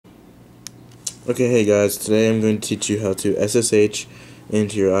Okay, hey guys, today I'm going to teach you how to SSH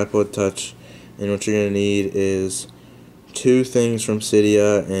into your iPod Touch, and what you're going to need is two things from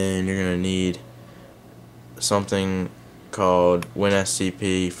Cydia, and you're going to need something called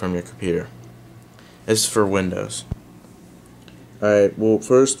WinSCP from your computer. This is for Windows. Alright, well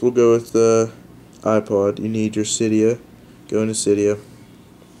first we'll go with the iPod. You need your Cydia. Go into Cydia.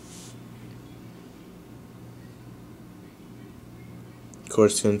 Of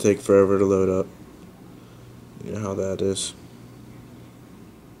course it's going to take forever to load up. You know how that is.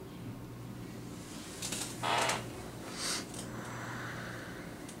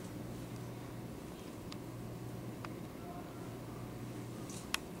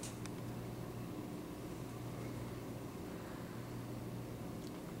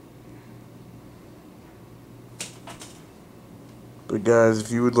 But guys,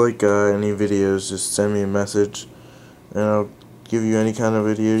 if you would like any videos, just send me a message and I'll give you any kind of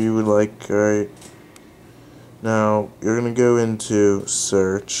video you would like. Alright, now you're going to go into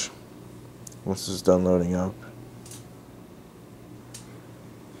search once it's done loading up.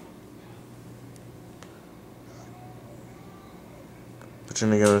 But you're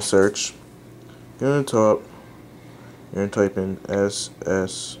going to go to search, go to the top, you're going to type in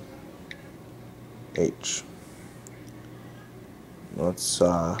SSH. Let's SH.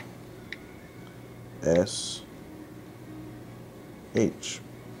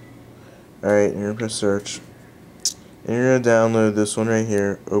 Alright, you're going to press search. And you're going to download this one right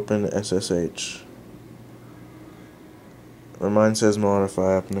here, Open SSH. Where mine says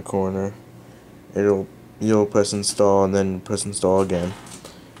modify up in the corner. You'll press install and then press install again.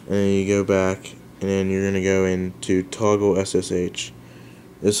 And then you go back and then you're going to go into toggle SSH.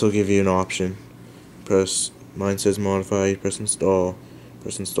 This will give you an option. Mine says modify, you press install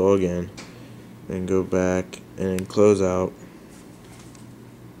again, then go back and then close out,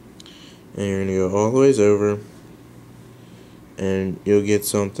 and you're going to go all the ways over and you'll get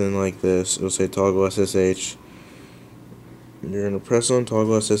something like this. It'll say toggle SSH. You're going to press on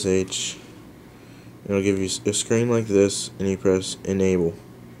toggle SSH, it'll give you a screen like this, and you press enable,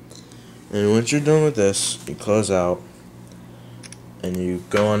 and once you're done with this you close out and you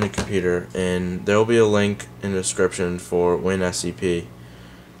go on the computer, and there will be a link in the description for WinSCP.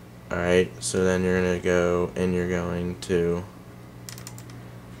 Alright, so then you're going to go and you're going to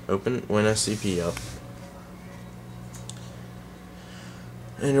open WinSCP up,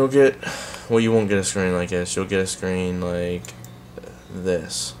 and you'll get, well, you won't get a screen like this, you'll get a screen like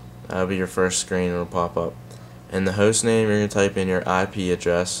this. That'll be your first screen, it'll pop up. And the host name, you're going to type in your IP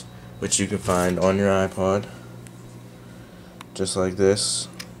address, which you can find on your iPod. Just like this.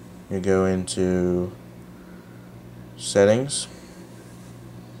 You go into settings,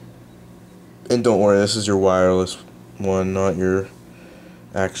 and don't worry, this is your wireless one, not your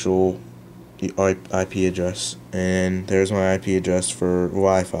actual IP address. And there's my IP address for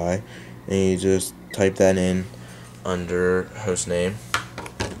Wi-Fi, and you just type that in under host name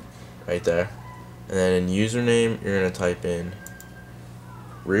right there, and then in username you're going to type in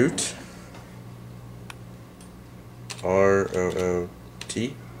root, ROOT,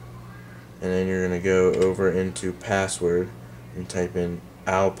 and then you're going to go over into password and type in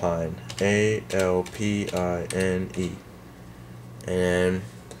alpine, ALPINE, and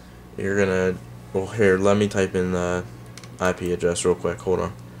you're going to, well, here, let me type in the IP address real quick, hold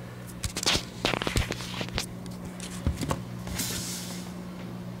on.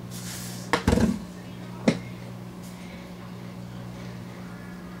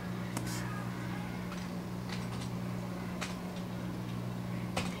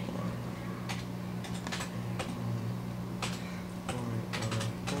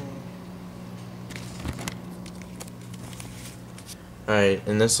 Alright,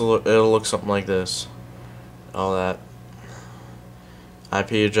 and it'll look something like this. All that.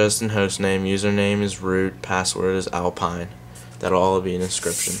 IP address and host name, username is root, password is alpine. That'll all be in the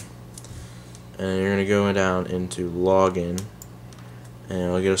description. And you're gonna go down into login, and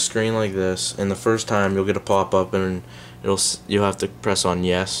you'll get a screen like this. And the first time you'll get a pop-up, and you'll have to press on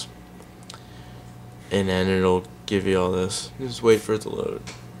yes, and then it'll give you all this. Just wait for it to load.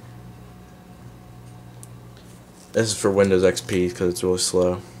 This is for Windows XP because it's really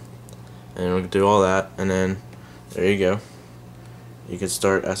slow. And it'll do all that, and then there you go. You can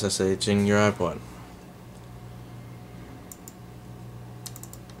start SSHing your iPod.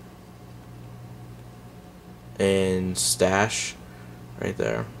 And stash right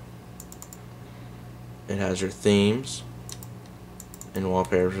there. It has your themes and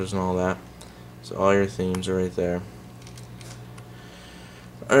wallpapers and all that. So all your themes are right there.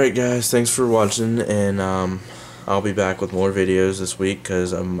 Alright guys, thanks for watching, and I'll be back with more videos this week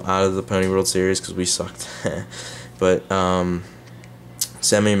because I'm out of the Pony World Series because we sucked. But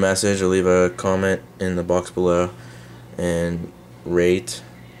send me a message or leave a comment in the box below and rate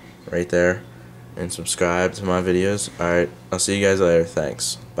right there and subscribe to my videos. Alright, I'll see you guys later.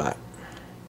 Thanks. Bye.